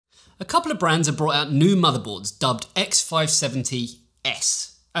A couple of brands have brought out new motherboards dubbed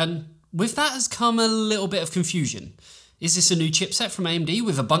X570S, and with that has come a little bit of confusion. Is this a new chipset from AMD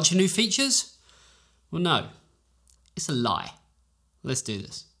with a bunch of new features? Well, no, it's a lie. Let's do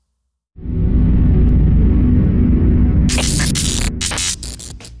this.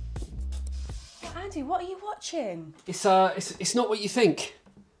 Andy, what are you watching? It's not what you think.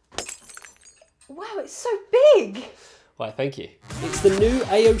 Wow, it's so big! Why, thank you. It's the new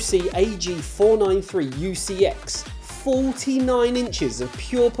AOC AG493 UCX, 49 inches of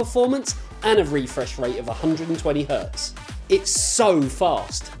pure performance and a refresh rate of 120 Hz. It's so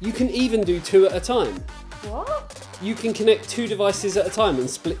fast. You can even do 2 at a time. What? You can connect 2 devices at a time and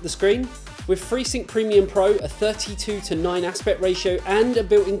split the screen. With FreeSync Premium Pro, a 32:9 aspect ratio and a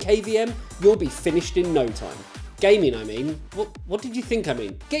built-in KVM, you'll be finished in no time. Gaming, I mean. What did you think I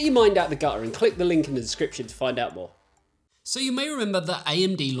mean? Get your mind out the gutter and click the link in the description to find out more. So you may remember that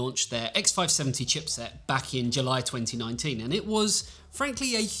AMD launched their X570 chipset back in July 2019, and it was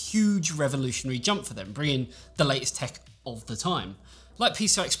frankly a huge revolutionary jump for them, bringing the latest tech of the time, like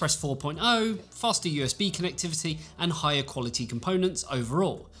PCI Express 4.0, faster USB connectivity, and higher quality components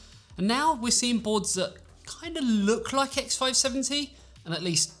overall. And now we're seeing boards that kind of look like X570, and at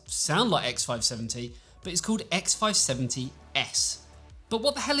least sound like X570, but it's called X570S. But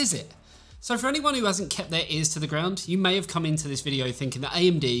what the hell is it? So for anyone who hasn't kept their ears to the ground, you may have come into this video thinking that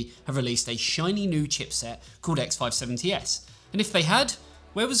AMD have released a shiny new chipset called X570S. And if they had,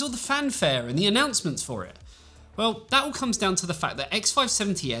 where was all the fanfare and the announcements for it? Well, that all comes down to the fact that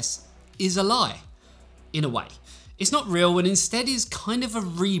X570S is a lie, in a way. It's not real and instead is kind of a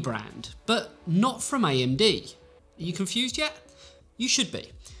rebrand, but not from AMD. Are you confused yet? You should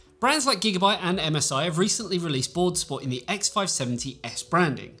be. Brands like Gigabyte and MSI have recently released boards sporting the X570S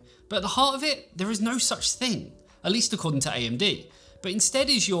branding. But at the heart of it, there is no such thing, at least according to AMD, but instead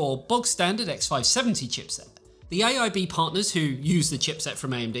is your bog standard X570 chipset. The AIB partners who use the chipset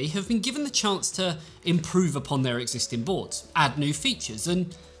from AMD have been given the chance to improve upon their existing boards, add new features,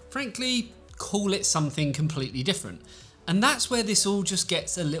 and frankly, call it something completely different. And that's where this all just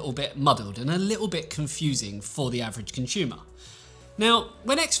gets a little bit muddled and a little bit confusing for the average consumer. Now,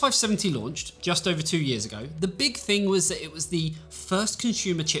 when X570 launched just over 2 years ago, the big thing was that it was the first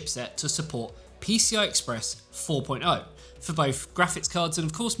consumer chipset to support PCI Express 4.0 for both graphics cards and,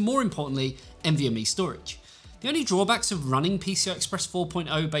 of course, more importantly, NVMe storage. The only drawbacks of running PCI Express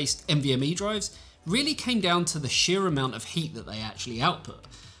 4.0 based NVMe drives really came down to the sheer amount of heat that they actually output.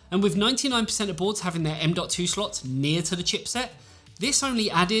 And with 99% of boards having their M.2 slots near to the chipset, this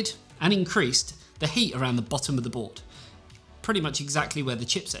only added and increased the heat around the bottom of the board, pretty much exactly where the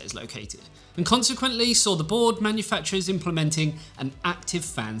chipset is located, and consequently saw the board manufacturers implementing an active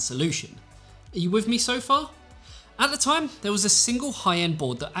fan solution. Are you with me so far? At the time, there was a single high-end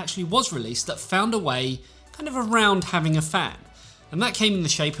board that actually was released that found a way kind of around having a fan, and that came in the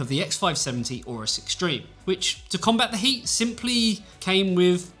shape of the X570 Aorus Extreme, which to combat the heat simply came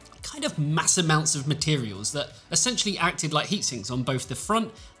with kind of mass amounts of materials that essentially acted like heatsinks on both the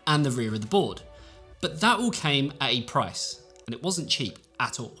front and the rear of the board. But that all came at a price, and it wasn't cheap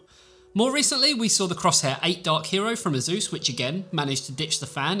at all. More recently, we saw the Crosshair 8 Dark Hero from Asus, which again managed to ditch the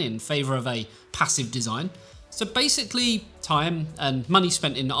fan in favour of a passive design. So basically, time and money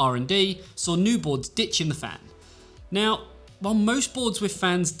spent in R&D saw new boards ditching the fan. Now, while most boards with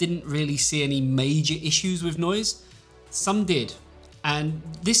fans didn't really see any major issues with noise, some did. And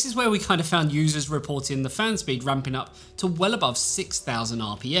this is where we kind of found users reporting the fan speed ramping up to well above 6,000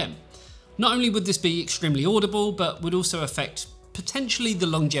 RPM. Not only would this be extremely audible, but would also affect potentially the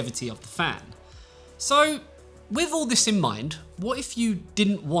longevity of the fan. So with all this in mind, what if you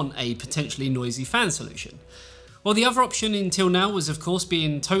didn't want a potentially noisy fan solution? Well, the other option until now was of course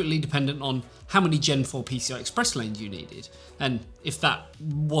being totally dependent on how many Gen 4 PCI Express lanes you needed. And if that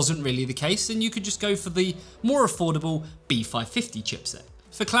wasn't really the case, then you could just go for the more affordable B550 chipset.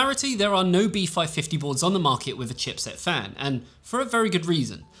 For clarity, there are no B550 boards on the market with a chipset fan, and for a very good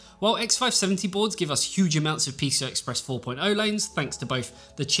reason. While X570 boards give us huge amounts of PCI Express 4.0 lanes thanks to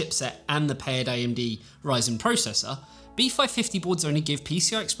both the chipset and the paired AMD Ryzen processor, B550 boards only give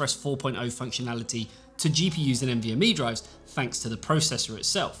PCI Express 4.0 functionality to GPUs and NVMe drives thanks to the processor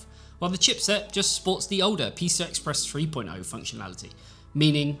itself, while the chipset just sports the older PCI Express 3.0 functionality,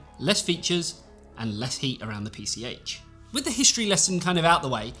 meaning less features and less heat around the PCH. With the history lesson kind of out the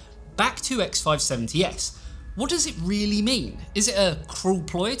way, back to X570S. What does it really mean? Is it a cruel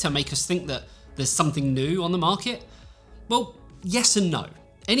ploy to make us think that there's something new on the market? Well, yes and no.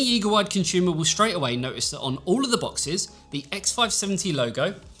 Any eagle-eyed consumer will straight away notice that on all of the boxes, the X570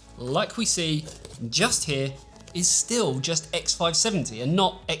 logo, like we see just here is still just X570 and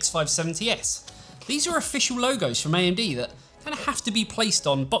not X570S. These are official logos from AMD that kind of have to be placed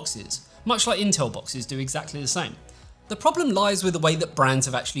on boxes, much like Intel boxes do exactly the same. The problem lies with the way that brands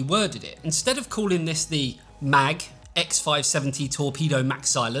have actually worded it. Instead of calling this the MAG X570 Torpedo Max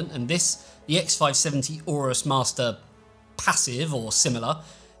Silent and this the X570 Aorus Master Passive or similar,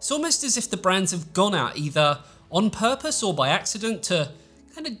 it's almost as if the brands have gone out either on purpose or by accident to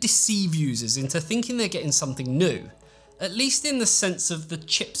kind of deceive users into thinking they're getting something new, at least in the sense of the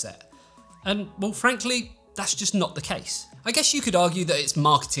chipset. And well, frankly, that's just not the case. I guess you could argue that it's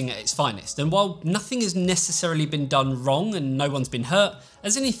marketing at its finest, and while nothing has necessarily been done wrong and no one's been hurt,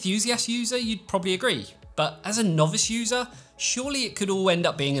 as an enthusiast user you'd probably agree, but as a novice user, surely it could all end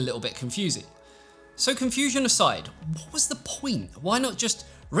up being a little bit confusing. So confusion aside, what was the point? Why not just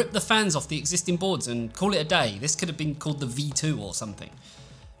rip the fans off the existing boards and call it a day? This could have been called the V2 or something.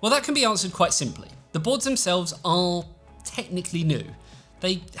 Well, that can be answered quite simply. The boards themselves are technically new.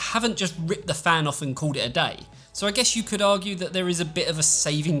 They haven't just ripped the fan off and called it a day. So I guess you could argue that there is a bit of a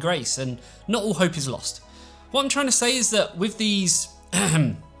saving grace and not all hope is lost. What I'm trying to say is that with these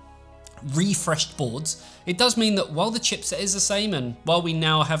refreshed boards, it does mean that while the chipset is the same and while we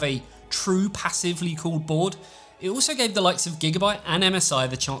now have a true passively cooled board, it also gave the likes of Gigabyte and MSI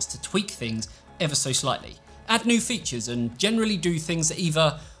the chance to tweak things ever so slightly, add new features and generally do things that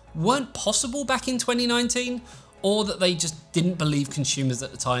either weren't possible back in 2019 or that they just didn't believe consumers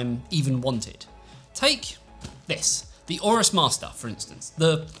at the time even wanted. Take this, the Aorus Master for instance.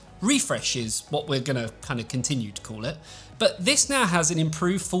 The refresh is what we're going to kind of continue to call it, but this now has an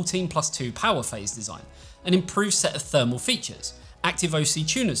improved 14+2 power phase design, an improved set of thermal features, active OC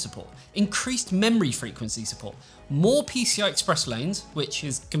tuner support, increased memory frequency support, more PCI Express lanes, which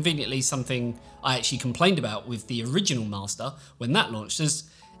is conveniently something I actually complained about with the original Master when that launched, as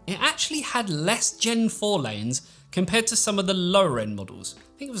it actually had less Gen 4 lanes compared to some of the lower end models.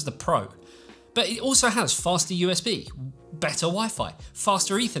 I think it was the Pro. But it also has faster USB, better Wi-Fi,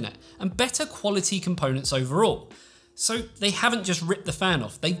 faster Ethernet, and better quality components overall. So they haven't just ripped the fan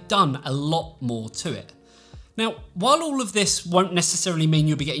off, they've done a lot more to it. Now, while all of this won't necessarily mean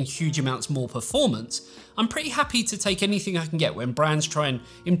you'll be getting huge amounts more performance, I'm pretty happy to take anything I can get when brands try and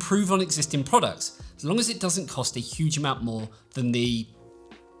improve on existing products, as long as it doesn't cost a huge amount more than the,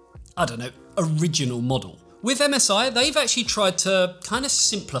 I don't know, original model. With MSI, they've actually tried to kind of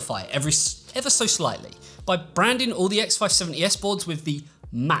simplify it ever so slightly by branding all the X570S boards with the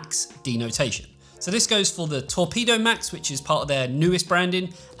Max denotation. So this goes for the Torpedo Max, which is part of their newest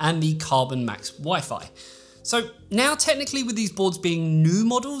branding, and the Carbon Max Wi-Fi. So now technically with these boards being new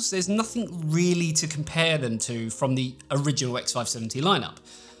models, there's nothing really to compare them to from the original X570 lineup.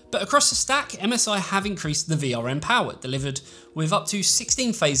 But across the stack, MSI have increased the VRM power delivered with up to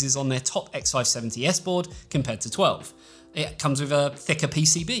 16 phases on their top X570S board compared to 12. It comes with a thicker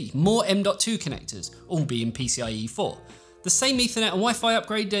PCB, more M.2 connectors, all being PCIe 4. The same Ethernet and Wi-Fi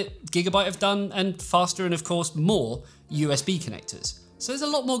upgrade that Gigabyte have done, and faster and of course more USB connectors. So there's a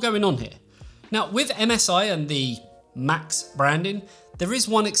lot more going on here. Now with MSI and the Max branding, there is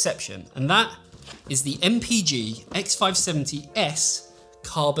one exception, and that is the MPG X570S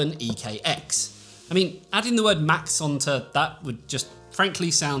Carbon eTeknix. I mean, adding the word Max onto that would just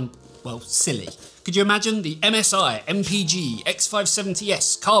frankly sound, well, silly. Could you imagine the MSI MPG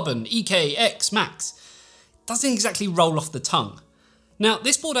X570S Carbon eTeknix Max? Doesn't exactly roll off the tongue. Now,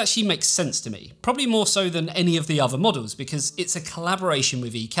 this board actually makes sense to me, probably more so than any of the other models because it's a collaboration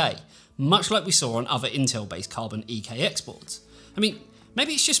with EK, much like we saw on other Intel-based Carbon eTeknix boards. I mean,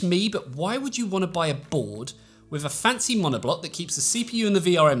 maybe it's just me, but why would you want to buy a board with a fancy monoblock that keeps the CPU and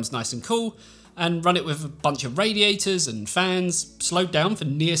the VRMs nice and cool, and run it with a bunch of radiators and fans, slowed down for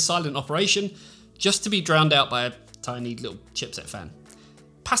near silent operation, just to be drowned out by a tiny little chipset fan?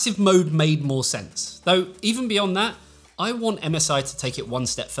 Passive mode made more sense, though even beyond that, I want MSI to take it one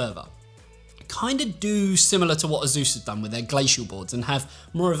step further. Kind of do similar to what Asus has done with their Glacial boards and have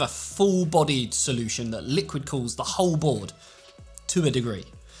more of a full-bodied solution that liquid cools the whole board to a degree.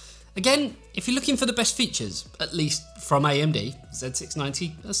 Again, if you're looking for the best features, at least from AMD,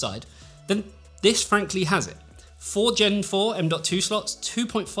 Z690 aside, then this frankly has it. 4 Gen 4 M.2 slots,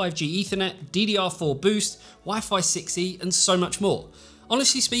 2.5G Ethernet, DDR4 boost, Wi-Fi 6E, and so much more.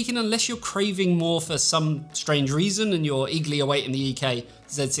 Honestly speaking, unless you're craving more for some strange reason and you're eagerly awaiting the EK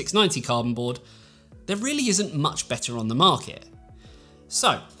Z690 Carbon board, there really isn't much better on the market.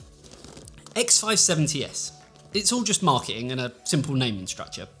 So, X570S. It's all just marketing and a simple naming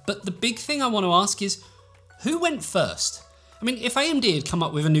structure, but the big thing I want to ask is, who went first? I mean, if AMD had come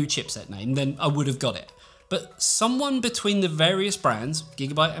up with a new chipset name, then I would have got it. But someone between the various brands,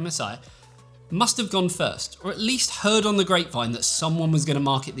 Gigabyte, MSI, must have gone first, or at least heard on the grapevine that someone was going to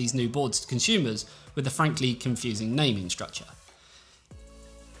market these new boards to consumers with a frankly confusing naming structure.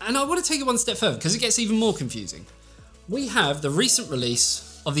 And I want to take it one step further because it gets even more confusing. We have the recent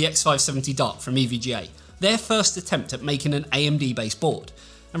release of the X570 Dark from EVGA, their first attempt at making an AMD based board.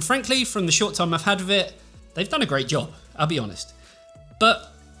 And frankly, from the short time I've had of it, they've done a great job, I'll be honest.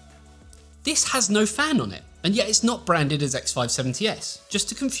 But this has no fan on it, and yet it's not branded as X570S, just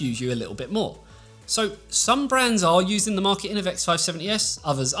to confuse you a little bit more. So some brands are using the marketing of X570S,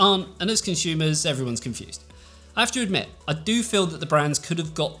 others aren't, and as consumers, everyone's confused. I have to admit, I do feel that the brands could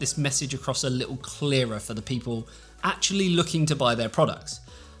have got this message across a little clearer for the people actually looking to buy their products.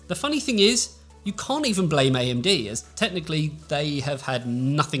 The funny thing is, you can't even blame AMD, as technically they have had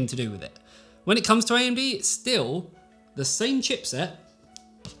nothing to do with it. When it comes to AMD, it's still the same chipset,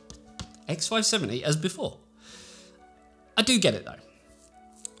 X570, as before. I do get it though.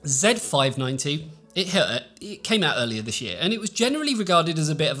 Z590, it came out earlier this year, and it was generally regarded as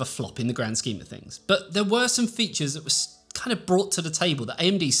a bit of a flop in the grand scheme of things. But there were some features that was kind of brought to the table that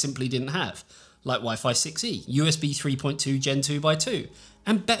AMD simply didn't have, like Wi-Fi 6E, USB 3.2 Gen 2x2,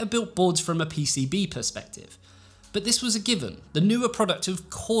 and better built boards from a PCB perspective. But this was a given. The newer product of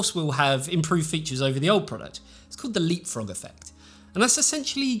course will have improved features over the old product. It's called the leapfrog effect. And that's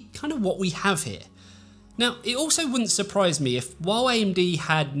essentially kind of what we have here. Now, it also wouldn't surprise me if, while AMD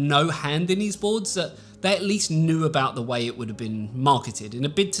had no hand in these boards, that they at least knew about the way it would have been marketed in a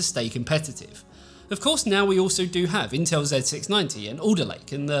bid to stay competitive. Of course, now we also do have Intel Z690 and Alder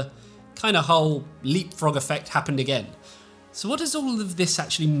Lake, and the kind of whole leapfrog effect happened again. So what does all of this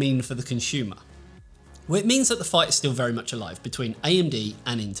actually mean for the consumer? Well, it means that the fight is still very much alive between AMD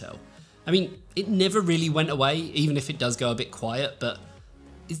and Intel. I mean, it never really went away, even if it does go a bit quiet, but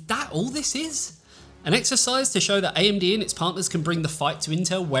is that all this is? An exercise to show that AMD and its partners can bring the fight to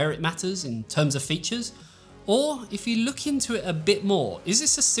Intel where it matters in terms of features? Or, if you look into it a bit more, is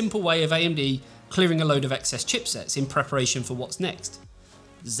this a simple way of AMD clearing a load of excess chipsets in preparation for what's next?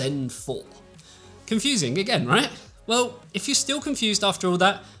 Zen 4. Confusing again, right? Well, if you're still confused after all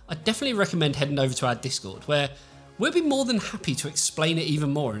that, I definitely recommend heading over to our Discord, where we'll be more than happy to explain it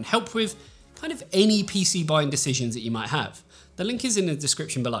even more and help with kind of any PC buying decisions that you might have. The link is in the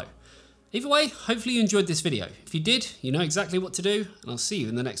description below. Either way, hopefully you enjoyed this video. If you did, you know exactly what to do, and I'll see you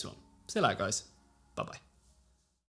in the next one. See you later, guys. Bye-bye.